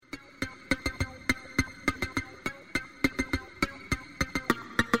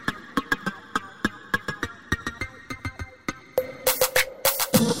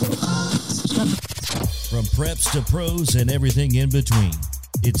preps to pros and everything in between.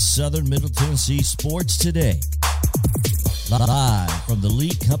 It's Southern Middle Tennessee Sports Today. Live from the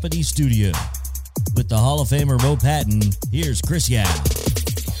Lee Company studio. With the Hall of Famer Mo Patton, here's Chris Young.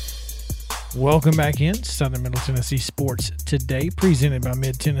 Welcome back in Southern Middle Tennessee Sports Today, presented by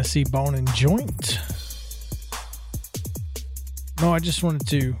Mid-Tennessee Bone and Joint. Mo, I just wanted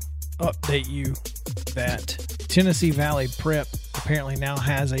to update you that Tennessee Valley Prep apparently now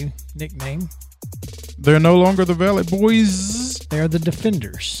has a nickname. They're no longer the Valley Boys. They're the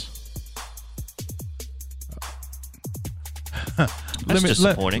Defenders. That's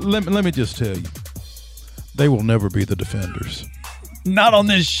disappointing. Let me just tell you, they will never be the Defenders. Not on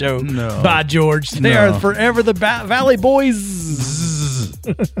this show. No. By George. They are forever the Valley Boys.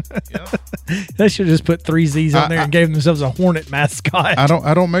 Yep. They should have just put 3 Z's on there and gave themselves a Hornet mascot. I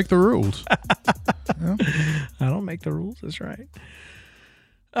don't make the rules. I don't make the rules. That's right.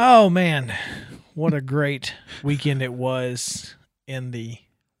 Oh, man. What a great weekend it was in the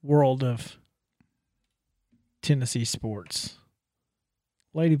world of Tennessee sports.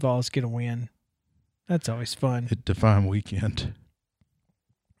 Lady Vols get a win. That's always fun. A defined weekend.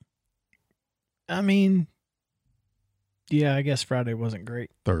 I mean, yeah, I guess Friday wasn't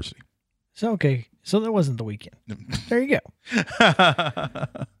great. Thursday. So, okay. So that wasn't the weekend. There you go.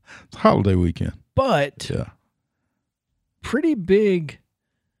 It's holiday weekend. But yeah, pretty big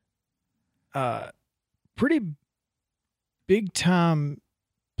time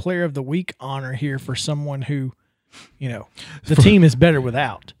player of the week honor here for someone who, you know, the team is better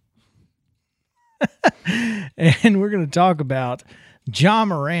without. And we're going to talk about Ja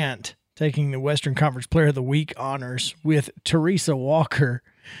Morant taking the Western Conference Player of the Week honors with Teresa Walker,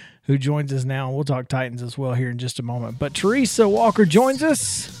 who joins us now. We'll talk Titans as well here in just a moment. But Teresa Walker joins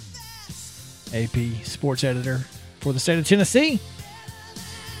us, AP sports editor for the state of Tennessee.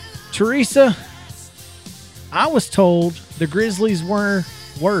 Teresa, I was told the Grizzlies were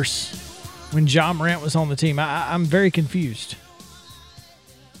worse when Ja Morant was on the team. I'm very confused.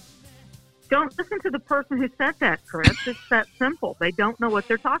 Don't listen to the person who said that, Chris. It's that simple. They don't know what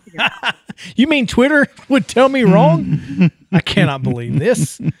they're talking about. You mean Twitter would tell me wrong? I cannot believe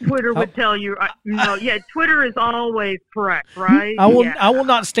this. Twitter would tell you. No, yeah, Twitter is always correct, right? I will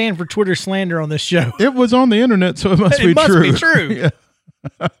not stand for Twitter slander on this show. It was on the internet, so it must be true. It must be true. Yeah.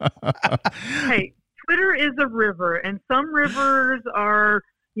 Hey, Twitter is a river, and some rivers are,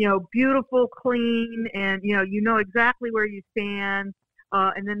 beautiful, clean, and you know exactly where you stand.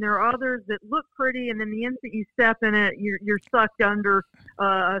 And then there are others that look pretty, and then the instant you step in it, you're sucked under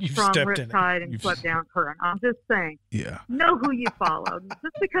a strong riptide and swept down current. I'm just saying. Yeah. Know who you follow.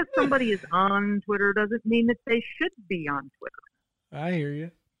 Just because somebody is on Twitter doesn't mean that they should be on Twitter. I hear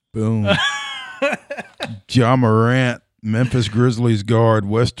you. Boom. Ja Morant, Memphis Grizzlies guard,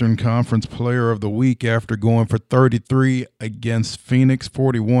 Western Conference Player of the Week after going for 33 against Phoenix,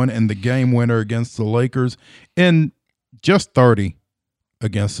 41, and the game winner against the Lakers, and just 30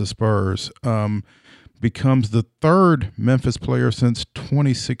 against the Spurs, becomes the third Memphis player since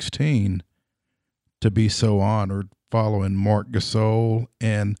 2016 to be so honored, following Marc Gasol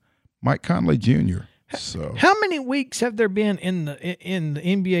and Mike Conley Jr. So, how many weeks have there been in the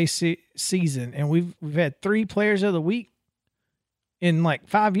NBA season, and we've had 3 players of the week in like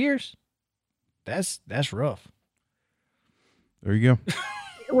 5 years? That's rough. There you go.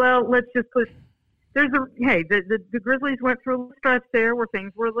 Well, let's just put. The Grizzlies went through a stretch there where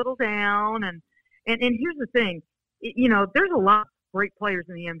things were a little down, and here's the thing, there's a lot of great players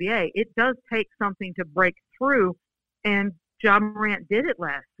in the NBA. It does take something to break through, and Ja Morant did it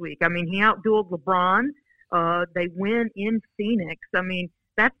last week. I mean, he outdueled LeBron. They win in Phoenix. I mean,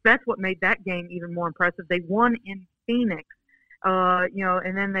 that's what made that game even more impressive. They won in Phoenix,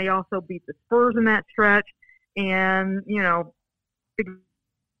 and then they also beat the Spurs in that stretch, and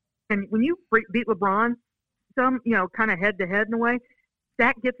And when you beat LeBron, kind of head-to-head in a way,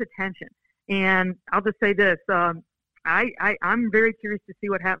 that gets attention. And I'll just say this. I'm very curious to see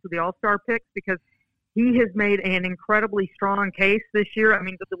what happens with the All-Star picks because he has made an incredibly strong case this year. I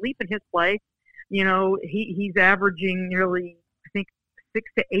mean, the leap in his play, he's averaging nearly, I think, 6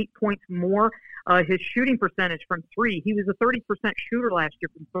 to 8 points more. His shooting percentage from 3. He was a 30% shooter last year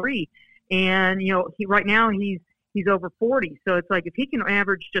from 3. And, right now he's over 40. So it's like if he can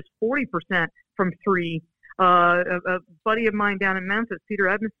average just 40% from 3, a buddy of mine down in Memphis, Peter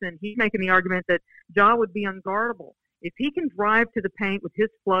Edmondson, he's making the argument that Ja would be unguardable. If he can drive to the paint with his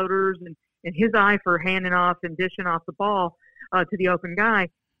floaters and his eye for handing off and dishing off the ball to the open guy,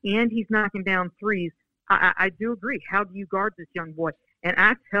 and he's knocking down threes, I do agree. How do you guard this young boy? And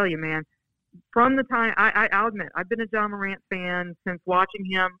I tell you, man, from the time I'll admit, I've been a Ja Morant fan since watching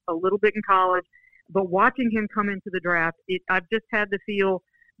him a little bit in college. But watching him come into the draft, I've just had the feel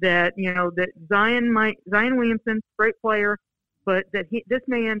that, that Zion Williamson, great player, but that this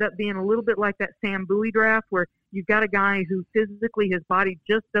may end up being a little bit like that Sam Bowie draft where you've got a guy who physically his body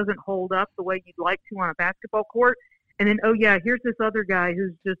just doesn't hold up the way you'd like to on a basketball court. And then, here's this other guy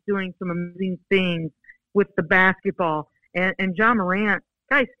who's just doing some amazing things with the basketball. And Ja Morant,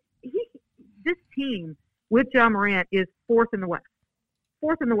 guys, this team with Ja Morant is fourth in the West.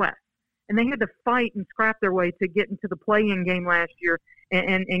 And they had to fight and scrap their way to get into the play-in game last year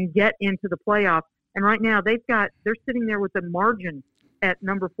and get into the playoffs. And right now they're sitting there with a margin at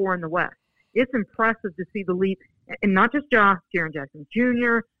number 4 in the West. It's impressive to see the leap, and not just Ja, Jaren Jackson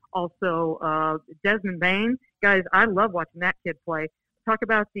Jr., also Desmond Bain. Guys, I love watching that kid play. Talk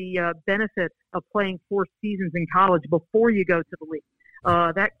about the benefits of playing 4 seasons in college before you go to the league.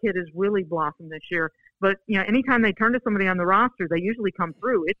 That kid has really blossomed this year. But, anytime they turn to somebody on the roster, they usually come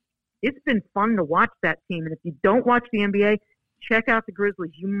through. It's been fun to watch that team. And if you don't watch the NBA, check out the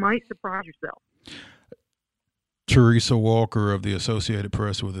Grizzlies. You might surprise yourself. Teresa Walker of the Associated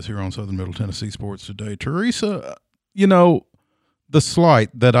Press with us here on Southern Middle Tennessee Sports Today. Teresa, the slight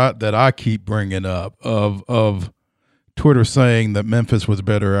that I keep bringing up of Twitter saying that Memphis was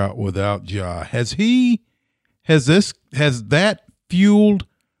better out without Ja. Has that fueled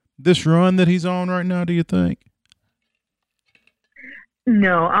this run that he's on right now, do you think?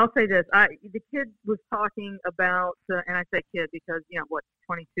 No, I'll say this. The kid was talking about, and I say kid because,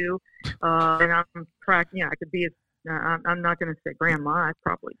 22? And I'm tracking, I could be I'm not going to say grandma. I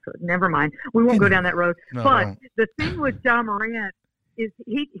probably could. Never mind. We won't go down that road. No, but no. The thing with Ja Morant is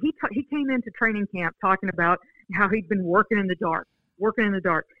he came into training camp talking about how he'd been working in the dark.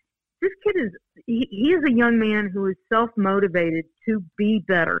 This kid he is a young man who is self-motivated to be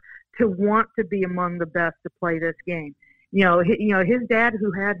better, to want to be among the best to play this game. His dad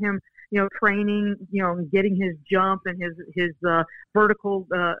who had him, training, getting his jump and his vertical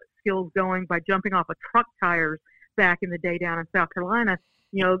skills going by jumping off of truck tires back in the day down in South Carolina.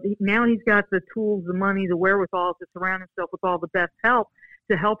 Now he's got the tools, the money, the wherewithal to surround himself with all the best help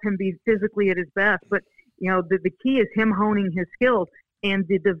to help him be physically at his best. But, the key is him honing his skills, and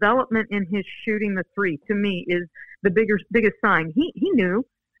the development in his shooting the three, to me, is the biggest sign. He knew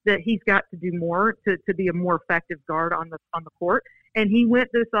that he's got to do more to be a more effective guard on the court. And he went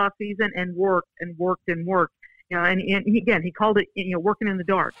this offseason and worked. And he called it, working in the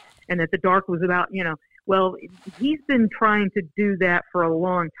dark, and that the dark was about, well, he's been trying to do that for a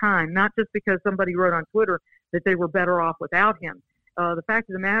long time, not just because somebody wrote on Twitter that they were better off without him. The fact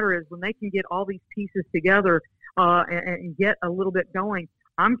of the matter is when they can get all these pieces together and get a little bit going,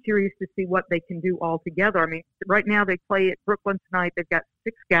 I'm curious to see what they can do all together. I mean, right now they play at Brooklyn tonight. They've got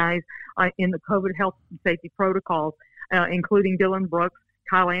 6 guys in the COVID health and safety protocols, including Dylan Brooks.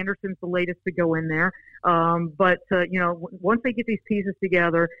 Kyle Anderson's the latest to go in there. But once they get these pieces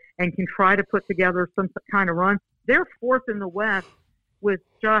together and can try to put together some kind of run, they're 4th in the West with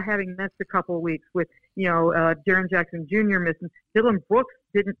Ja having missed a couple of weeks, with, Jaren Jackson Jr. missing. Dylan Brooks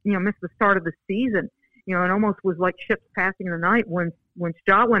didn't, miss the start of the season. It almost was like ships passing in the night when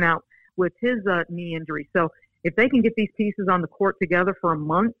Ja went out with his knee injury. So if they can get these pieces on the court together for a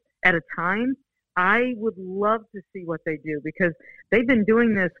month at a time, I would love to see what they do, because they've been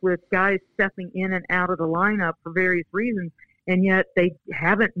doing this with guys stepping in and out of the lineup for various reasons, and yet they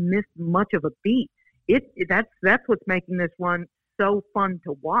haven't missed much of a beat. That's what's making this one so fun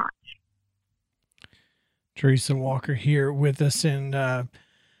to watch. Teresa Walker here with us, and I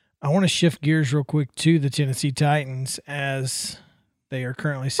want to shift gears real quick to the Tennessee Titans as they are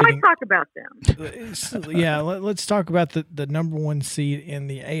currently sitting. Let's talk about them. Yeah, let's talk about the number 1 seed in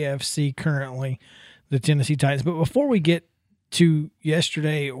the AFC currently, the Tennessee Titans. But before we get to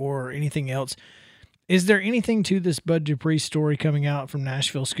yesterday or anything else, is there anything to this Bud Dupree story coming out from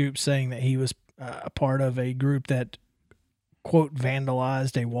Nashville Scoop saying that he was a part of a group that, quote,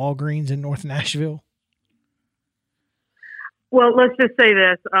 vandalized a Walgreens in North Nashville? Well, let's just say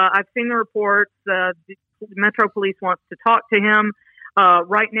this. I've seen the reports. The Metro Police wants to talk to him.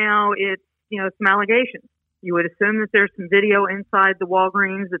 Right now, it's some allegations. You would assume that there's some video inside the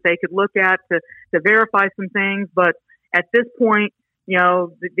Walgreens that they could look at to verify some things. But at this point,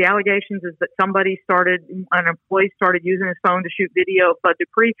 the allegations is that an employee started using his phone to shoot video of Bud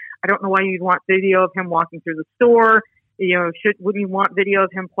Dupree. I don't know why you'd want video of him walking through the store. Wouldn't you want video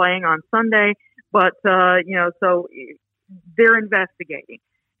of him playing on Sunday? But, so they're investigating.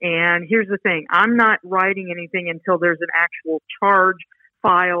 And here's the thing. I'm not writing anything until there's an actual charge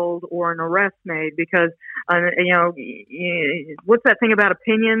filed or an arrest made, because, what's that thing about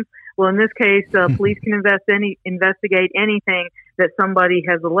opinions? Well, in this case, police can investigate anything that somebody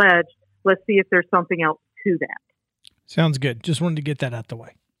has alleged, let's see if there's something else to that. Sounds good. Just wanted to get that out the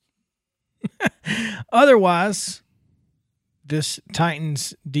way. Otherwise, this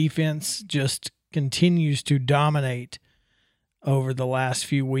Titans defense just continues to dominate over the last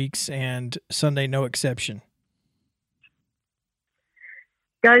few weeks, and Sunday no exception.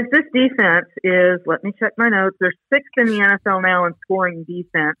 Guys, this defense is, let me check my notes, they're 6th in the NFL now in scoring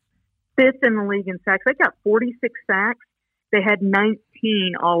defense, 5th in the league in sacks. They got 46 sacks. They had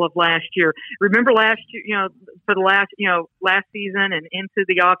 19 all of last year. Remember last year, for the last season and into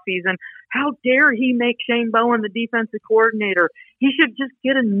the off season, how dare he make Shane Bowen the defensive coordinator? He should just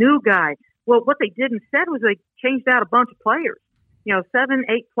get a new guy. Well, what they did instead was they changed out a bunch of players. 7,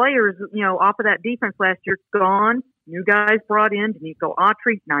 8 players, off of that defense last year, gone. New guys brought in. Danico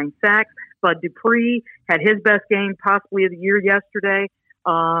Autry, 9 sacks. Bud Dupree had his best game possibly of the year yesterday.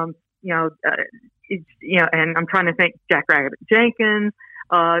 And I'm trying to think, Jack Rabbit Jenkins,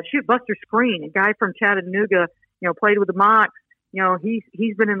 Buster Screen, a guy from Chattanooga, played with the Mocs.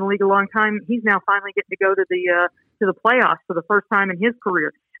 He's been in the league a long time. He's now finally getting to go to the playoffs for the first time in his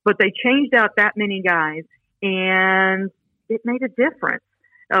career. But they changed out that many guys, and it made a difference.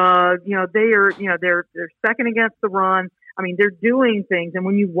 They're second against the run. I mean, they're doing things, and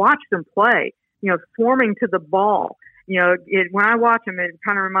when you watch them play, swarming to the ball. When I watch them, it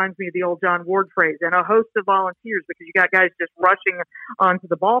kind of reminds me of the old John Ward phrase, and a host of volunteers, because you got guys just rushing onto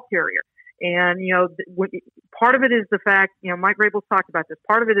the ball carrier. And, part of it is the fact, Mike Vrabel's talked about this.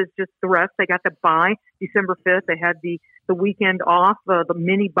 Part of it is just the rest. They got the bye December 5th. They had the weekend off, the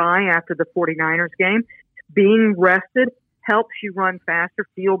mini bye after the 49ers game. Being rested helps you run faster,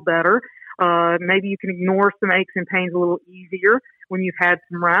 feel better. Maybe you can ignore some aches and pains a little easier when you've had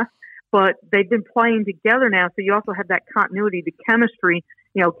some rest. But they've been playing together now, so you also have that continuity, the chemistry.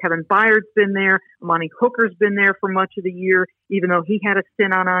 Kevin Byard's been there. Amani Hooker's been there for much of the year, even though he had a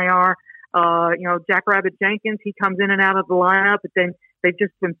stint on IR. Jack Rabbit Jenkins, he comes in and out of the lineup, but then they've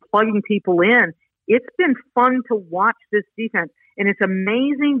just been plugging people in. It's been fun to watch this defense, and it's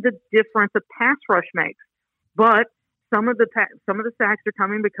amazing the difference a pass rush makes. But some of the sacks are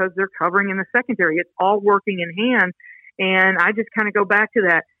coming because they're covering in the secondary. It's all working in hand, and I just kind of go back to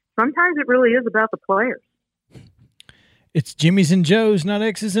that. Sometimes it really is about the players. It's Jimmy's and Joe's, not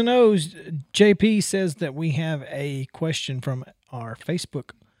X's and O's. JP says that we have a question from our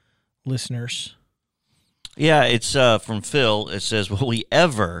Facebook listeners. Yeah, it's from Phil. It says, will we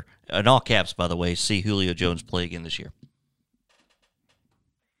ever, in all caps, by the way, see Julio Jones play again this year?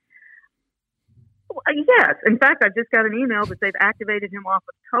 Yes. In fact, I just got an email that they've activated him off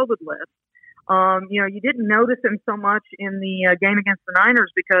the COVID list. You didn't notice him so much in the game against the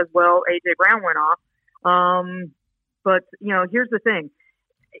Niners because, A.J. Brown went off. But here's the thing.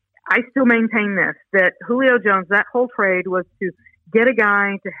 I still maintain this, that Julio Jones, that whole trade was to get a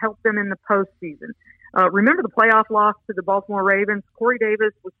guy to help them in the postseason. Remember the playoff loss to the Baltimore Ravens? Corey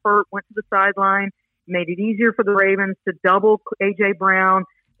Davis was hurt, went to the sideline, made it easier for the Ravens to double A.J. Brown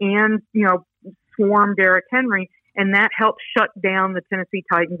and, swarm Derrick Henry, and that helped shut down the Tennessee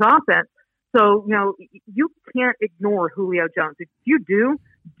Titans offense. So, you can't ignore Julio Jones. If you do,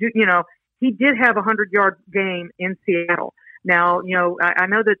 he did have a 100-yard game in Seattle. Now, I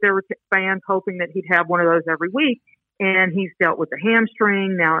know that there were fans hoping that he'd have one of those every week, and he's dealt with the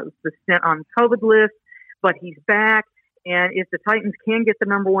hamstring. Now it was the stint on the COVID list, but he's back. And if the Titans can get the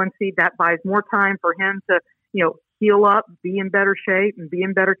number 1 seed, that buys more time for him to, heal up, be in better shape, and be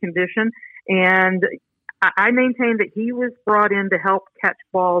in better condition. And I maintain that he was brought in to help catch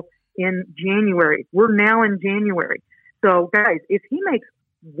balls in January. We're now in January. So, guys, if he makes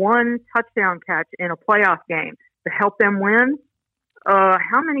one touchdown catch in a playoff game to help them win,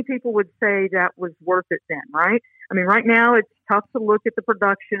 how many people would say that was worth it then, right? I mean, right now it's tough to look at the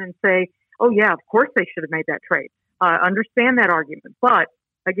production and say, oh, yeah, of course they should have made that trade. Understand that argument. But,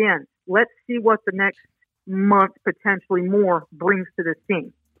 again, let's see what the next month, potentially more, brings to this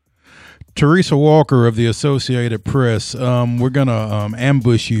team. Teresa Walker of the Associated Press, we're going to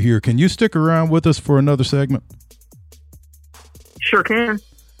ambush you here. Can you stick around with us for another segment? Sure can.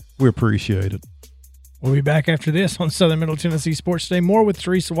 We appreciate it. We'll be back after this on Southern Middle Tennessee Sports Today. More with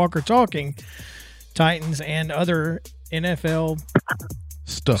Teresa Walker talking Titans and other NFL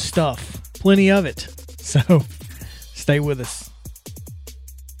stuff. Plenty of it. So stay with us.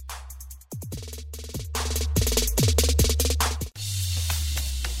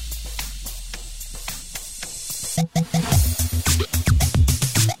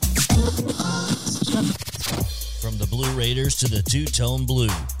 From the Blue Raiders to the Two-Tone Blue,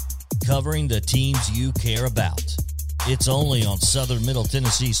 covering the teams you care about. It's only on Southern Middle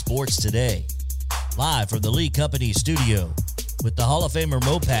Tennessee Sports Today. Live from the Lee Company studio with the Hall of Famer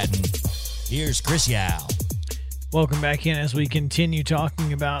Mo Patton Here's Chris Yao. Welcome back in as we continue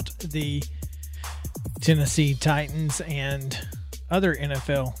talking about the Tennessee Titans and other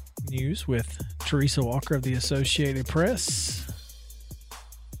NFL news with Teresa Walker of the Associated Press.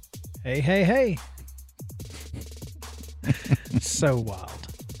 Hey. So wild.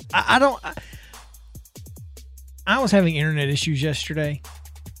 I was having internet issues yesterday,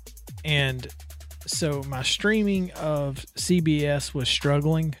 and so my streaming of CBS was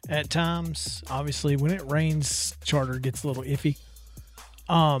struggling at times. Obviously, when it rains, Charter gets a little iffy.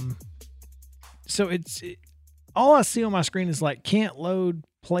 So all I see on my screen is like can't load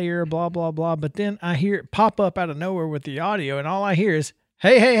player, blah blah blah. But then I hear it pop up out of nowhere with the audio, and all I hear is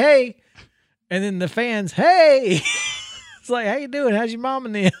hey, and then the fans, hey. It's like, how you doing? How's your mom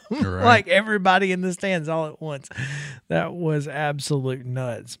and them? Right. Like everybody in the stands all at once. That was absolute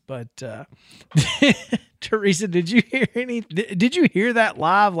nuts. But Teresa, did you hear did you hear that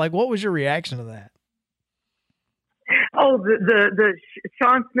live? Like, what was your reaction to that? Oh, the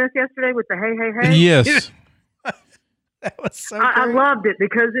Sean Smith yesterday with the hey. Yes. That was so I great. loved it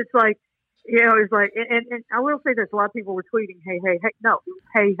because it's like, it's like, and I will say this: a lot of people were tweeting, hey. No,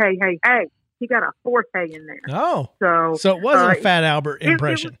 hey. He got a fourth hey in there. Oh, so it wasn't a Fat Albert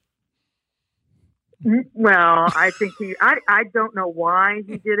impression. Well, I think I don't know why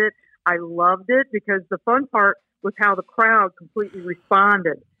he did it. I loved it because the fun part was how the crowd completely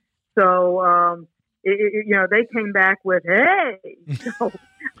responded. So, they came back with, hey. So,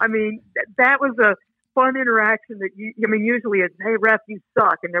 I mean, that was a fun interaction that usually it's, hey, ref, you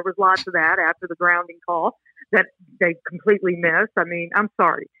suck. And there was lots of that after the grounding call that they completely missed. I mean, I'm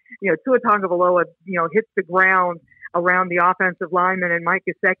sorry. Tua Tagovailoa, hits the ground around the offensive lineman, and Mike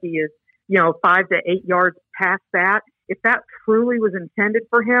Gesicki is, 5 to 8 yards past that. If that truly was intended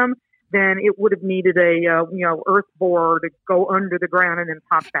for him, then it would have needed a, earth borer to go under the ground and then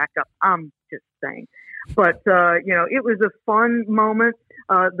pop back up. I'm just saying. But, it was a fun moment.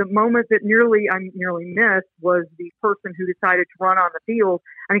 The moment that I nearly missed was the person who decided to run on the field,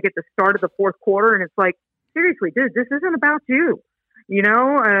 I think at the start of the fourth quarter. And it's like, seriously, dude, this isn't about you,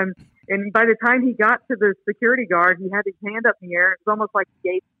 and by the time he got to the security guard, he had his hand up in the air. And it was almost like he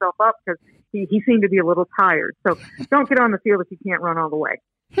gave himself up because he seemed to be a little tired. So don't get on the field if you can't run all the way.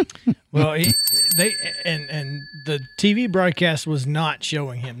 Well, and the TV broadcast was not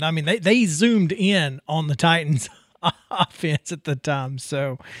showing him. I mean, they zoomed in on the Titans offense at the time.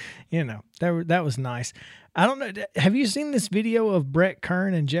 So, that was nice. I don't know. Have you seen this video of Brett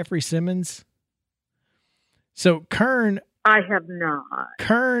Kern and Jeffrey Simmons? So I have not.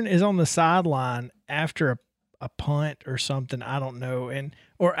 Kern is on the sideline after a punt or something. I don't know.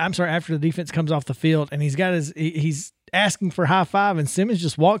 After the defense comes off the field, and he's asking for high five, and Simmons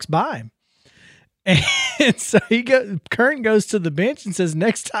just walks by him. And so Kern goes to the bench and says,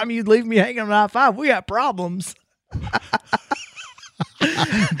 next time you leave me hanging on high five, we got problems.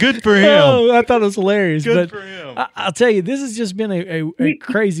 Good for him. Oh, I thought it was hilarious. Good for him. I'll tell you, this has just been a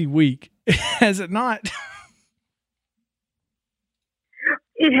crazy week. Has it not?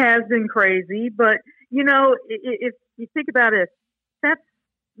 It has been crazy, but if you think about it, that's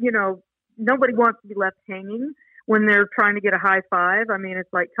nobody wants to be left hanging when they're trying to get a high five. I mean,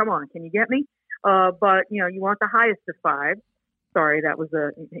 it's like, come on, can you get me? But you want the highest of five. Sorry, that was a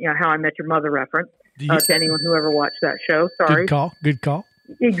How I Met Your Mother reference to anyone who ever watched that show. Sorry, good call.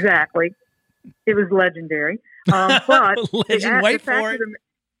 Exactly, it was legendary. But wait for it.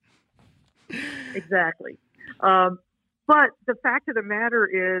 Exactly. But the fact of the matter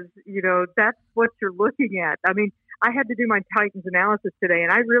is, that's what you're looking at. I mean, I had to do my Titans analysis today,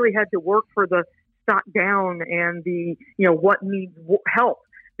 and I really had to work for the stock down and the, what needs help,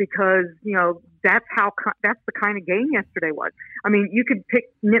 because, that's the kind of game yesterday was. I mean, you could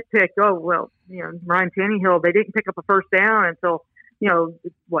nitpick, Ryan Tannehill, they didn't pick up a first down until,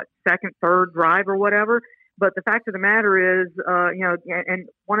 second, third drive or whatever. But the fact of the matter is, and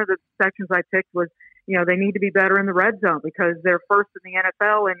one of the sections I picked was, they need to be better in the red zone because they're first in the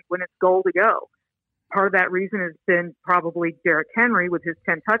NFL and when it's goal to go. Part of that reason has been probably Derrick Henry with his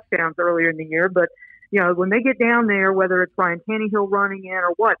 10 touchdowns earlier in the year. But, when they get down there, whether it's Ryan Tannehill running in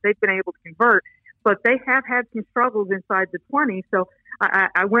or what, they've been able to convert. But they have had some struggles inside the 20. So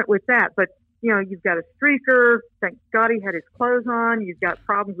I went with that. But, you've got a streaker. Thank God he had his clothes on. You've got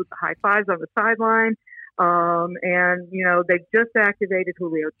problems with the high fives on the sideline. And, they've just activated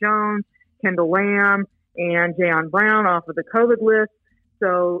Julio Jones, Kendall Lamb, and Jayon Brown off of the COVID list.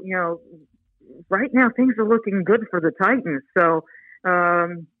 So, right now things are looking good for the Titans. So,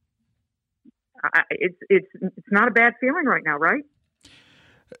 it's not a bad feeling right now, right?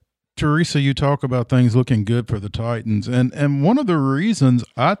 Teresa, you talk about things looking good for the Titans, and one of the reasons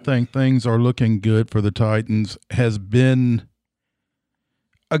I think things are looking good for the Titans has been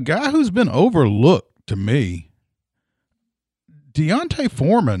a guy who's been overlooked to me, D'Onta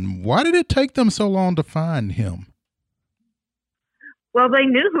Foreman. Why did it take them so long to find him? Well, they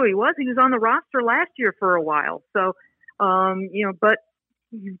knew who he was. He was on the roster last year for a while. So, but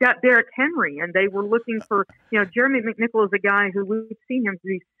you've got Derrick Henry, and they were looking for, Jeremy McNichol is a guy who we've seen him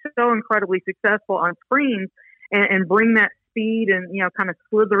be so incredibly successful on screens and bring that speed and, kind of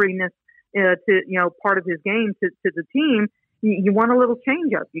slitheriness to, part of his game to the team. You want a little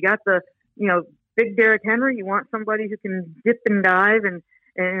change up. You got the, big Derrick Henry. You want somebody who can dip and dive and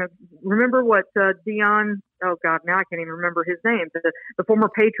remember what Dion, oh God, now I can't even remember his name, the former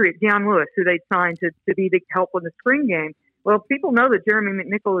Patriot, Dion Lewis, who they'd signed to be the help in the screen game. Well, people know that Jeremy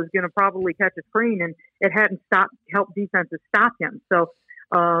McNichol is going to probably catch a screen, and it hadn't helped defenses stop him. So,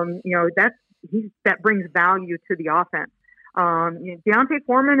 that brings value to the offense. D'Onta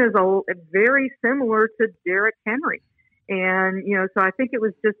Foreman is very similar to Derrick Henry. And, so I think it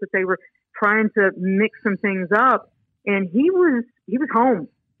was just that they were trying to mix some things up. And he was home.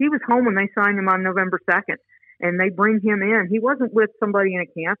 He was home when they signed him on November 2nd, and they bring him in. He wasn't with somebody in a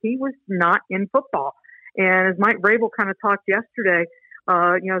camp. He was not in football. And as Mike Vrabel kind of talked yesterday,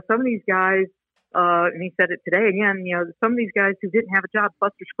 some of these guys, and he said it today again, some of these guys who didn't have a job,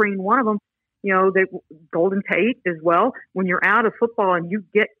 Buster Screen, one of them, Golden Tate as well. When you're out of football and you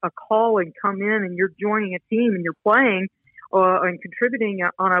get a call and come in and you're joining a team and you're playing and contributing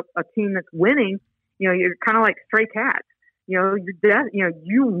on a team that's winning, you're kind of like stray cats.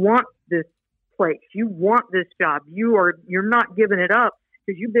 You want this place. You want this job. You're not giving it up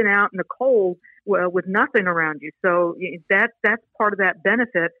because you've been out in the cold with nothing around you. So that's part of that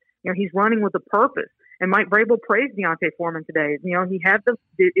benefit. He's running with a purpose. And Mike Vrabel praised D'Onta Foreman today. He had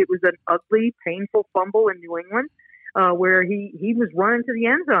it was an ugly, painful fumble in New England where he was running to the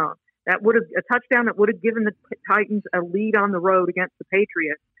end zone. That would have a touchdown that would have given the Titans a lead on the road against the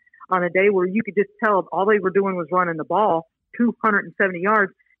Patriots on a day where you could just tell all they were doing was running the ball 270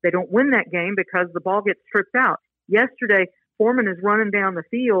 yards. They don't win that game because the ball gets stripped out. Yesterday, Foreman is running down the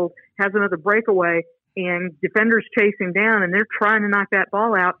field, has another breakaway, and defenders chase him down, and they're trying to knock that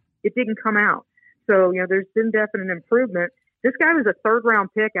ball out. It didn't come out. So, there's been definite improvement. This guy was a third-round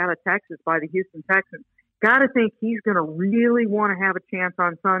pick out of Texas by the Houston Texans. Got to think he's going to really want to have a chance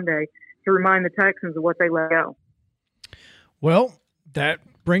on Sunday to remind the Texans of what they let go. Well, that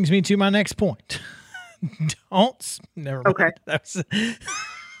brings me to my next point. Never mind. Okay. That's a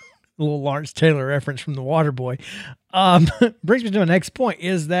little Lawrence Taylor reference from The Waterboy. Brings me to my next point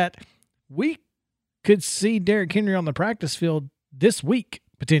is that we could see Derrick Henry on the practice field this week,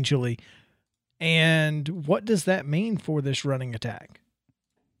 potentially. And what does that mean for this running attack?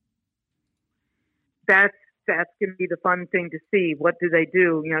 That's going to be the fun thing to see. What do they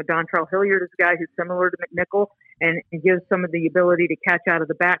do? Dontrell Hilliard is a guy who's similar to McNichol and gives some of the ability to catch out of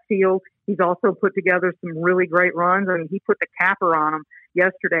the backfield. He's also put together some really great runs. I mean, he put the capper on them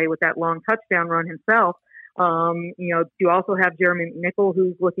yesterday with that long touchdown run himself. You also have Jeremy McNichol,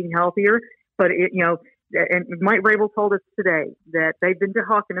 who's looking healthier. But, and Mike Vrabel told us today that they've been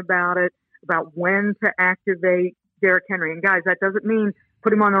talking about when to activate Derrick Henry. And, guys, that doesn't mean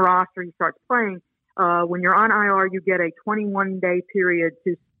put him on the roster, he starts playing. When you're on IR, you get a 21-day period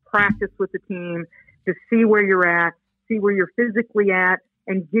to practice with the team, to see where you're at, see where you're physically at,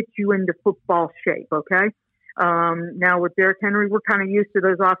 and get you into football shape, okay? Now, with Derrick Henry, we're kind of used to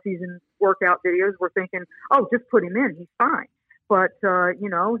those off-season workout videos. We're thinking, oh, just put him in. He's fine. But,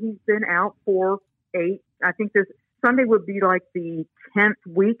 he's been out for 8. I think this Sunday would be like the 10th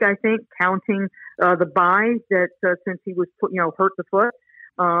week, I think, counting the bye that since he was hurt the foot.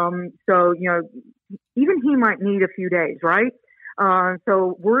 So, even he might need a few days, right?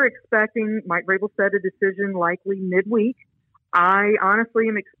 So we're expecting, Mike Vrabel said, a decision likely midweek. I honestly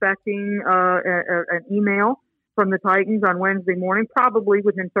am expecting an email from the Titans on Wednesday morning, probably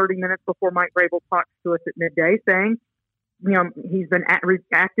within 30 minutes before Mike Vrabel talks to us at midday, saying, he's been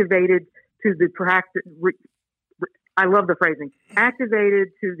activated to the practice. I love the phrasing, activated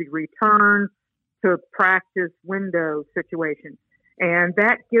to the return to practice window situation. And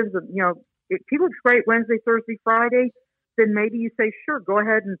that gives them, if he looks great Wednesday, Thursday, Friday, then maybe you say, sure, go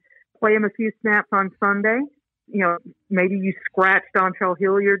ahead and play him a few snaps on Sunday. Maybe you scratch Dontrell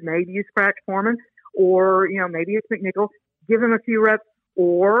Hilliard, maybe you scratch Foreman, or, maybe it's McNichol. Give him a few reps,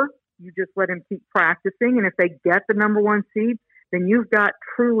 or you just let him keep practicing. And if they get the number 1 seed, then you've got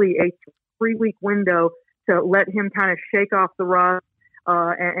truly a 3-week window to let him kind of shake off the rust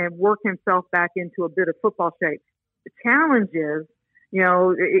and work himself back into a bit of football shape. The challenge is,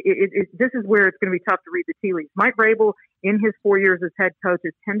 This is where it's going to be tough to read the tea leaves. Mike Vrabel, in his 4 years as head coach,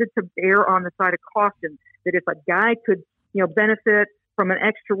 has tended to err on the side of caution that if a guy could, benefit from an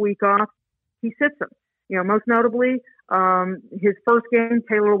extra week off, he sits him. Most notably, his first game,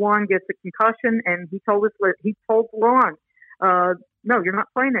 Taylor Lewan gets a concussion, and he told Lewan, no, you're not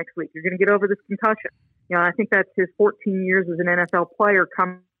playing next week. You're going to get over this concussion. I think that's his 14 years as an NFL player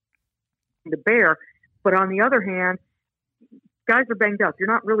coming to bear. But on the other hand, guys are banged up. You're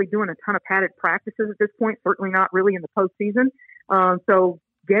not really doing a ton of padded practices at this point, certainly not really in the postseason. So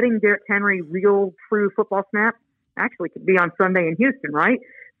getting Derrick Henry real, true football snaps actually could be on Sunday in Houston, right?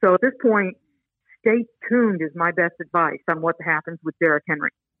 So at this point, stay tuned is my best advice on what happens with Derrick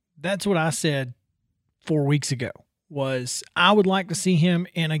Henry. That's what I said 4 weeks ago. Was I would like to see him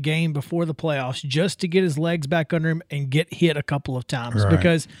in a game before the playoffs just to get his legs back under him and get hit a couple of times,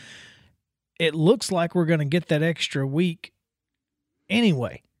 because it looks like we're going to get that extra week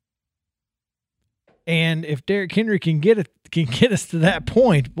anyway. And if Derrick Henry can get us to that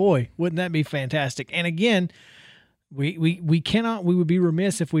point, boy, wouldn't that be fantastic? And again, we would be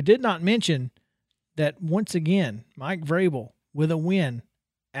remiss if we did not mention that once again, Mike Vrabel with a win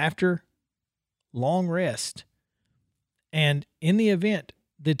after long rest. And in the event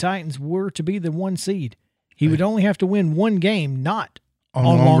the Titans were to be the 1 seed, he would only have to win one game, not on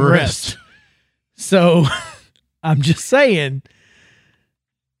long rest. So I'm just saying.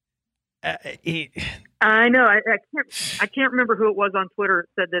 I know. I can't remember who it was on Twitter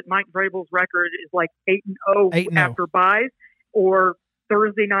that said that Mike Vrabel's record is like 8-0 after byes or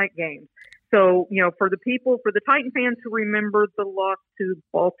Thursday night games. So, for the Titan fans who remember the loss to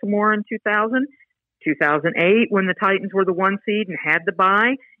Baltimore in 2008, when the Titans were the 1 seed and had the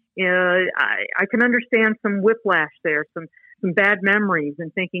bye, I can understand some whiplash there, some bad memories,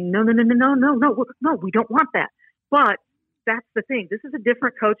 and thinking, no, we don't want that. But that's the thing. This is a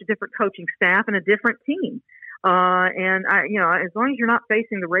different coach, a different coaching staff, and a different team. And as long as you're not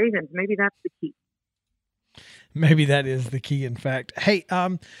facing the Ravens, maybe that's the key. Maybe that is the key. In fact, hey,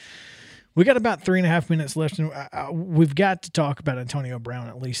 we got about 3.5 minutes left, and we've got to talk about Antonio Brown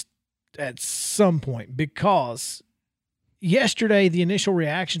at least at some point, because yesterday the initial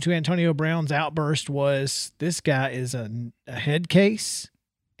reaction to Antonio Brown's outburst was this guy is a head case,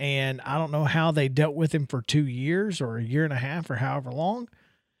 and I don't know how they dealt with him for 2 years or a year and a half or however long.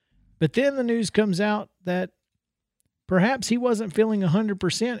 But then the news comes out that perhaps he wasn't feeling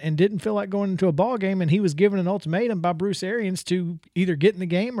 100% and didn't feel like going into a ball game, and he was given an ultimatum by Bruce Arians to either get in the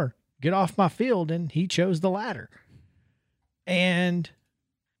game or get off my field, and he chose the latter. And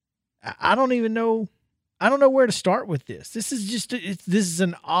I don't even know. I don't know where to start with this. This is just this is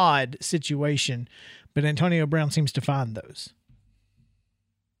an odd situation, but Antonio Brown seems to find those.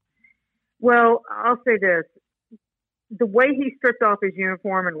 Well, I'll say this: the way he stripped off his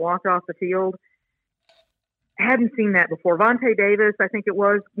uniform and walked off the field, hadn't seen that before. Vontae Davis, I think it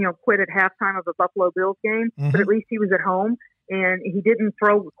was, quit at halftime of a Buffalo Bills game, but at least he was at home and he didn't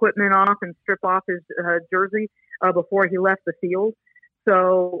throw equipment off and strip off his jersey before he left the field.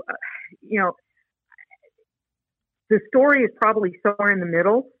 So, the story is probably somewhere in the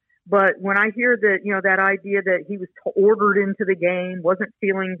middle. But when I hear that, that idea that he was ordered into the game, wasn't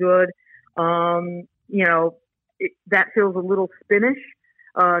feeling good, that feels a little spinach,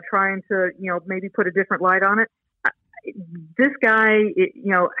 trying to, maybe put a different light on it. This guy,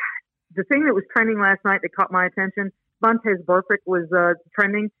 the thing that was trending last night that caught my attention, Vontaze Burfict was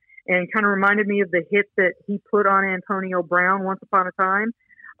trending and kind of reminded me of the hit that he put on Antonio Brown once upon a time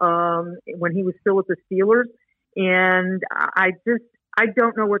when he was still with the Steelers. And I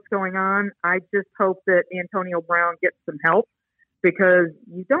don't know what's going on. I just hope that Antonio Brown gets some help, because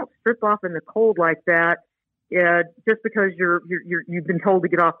you don't strip off in the cold like that just because you've been told to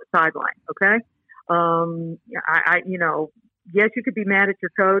get off the sideline. Okay. Yes, you could be mad at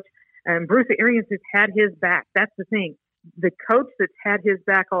your coach, and Bruce Arians has had his back. That's the thing. The coach that's had his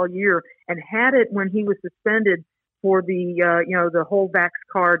back all year and had it when he was suspended for the holdbacks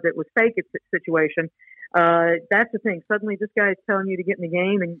card that was fake situation. That's the thing. Suddenly this guy is telling you to get in the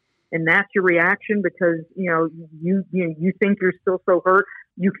game, and that's your reaction because, you think you're still so hurt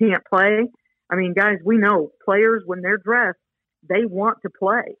you can't play. I mean, guys, we know players, when they're dressed, they want to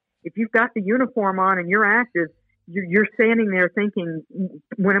play. If you've got the uniform on and you're active, you're standing there thinking,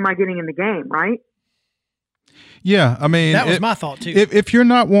 when am I getting in the game, right? Yeah, I mean, that was my thought too. If you're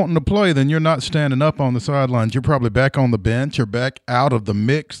not wanting to play, then you're not standing up on the sidelines. You're probably back on the bench or back out of the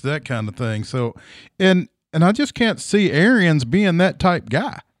mix, that kind of thing. So, and I just can't see Arians being that type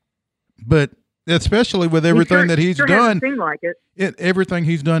guy. But especially with everything that he's done, like everything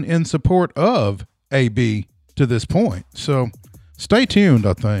he's done in support of AB to this point. So stay tuned,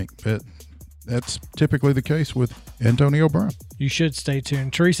 I think. That's typically the case with Antonio Brown. You should stay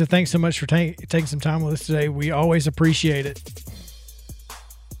tuned. Teresa, thanks so much for taking some time with us today. We always appreciate it.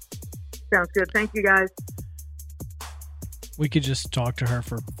 Sounds good. Thank you, guys. We could just talk to her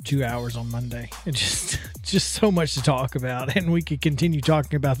for 2 hours on Monday. It's just so much to talk about. And we could continue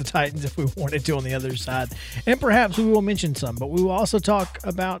talking about the Titans if we wanted to on the other side. And perhaps we will mention some, but we will also talk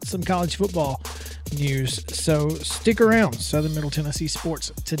about some college football news. So stick around. Southern Middle Tennessee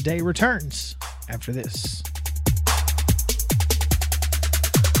Sports Today returns after this.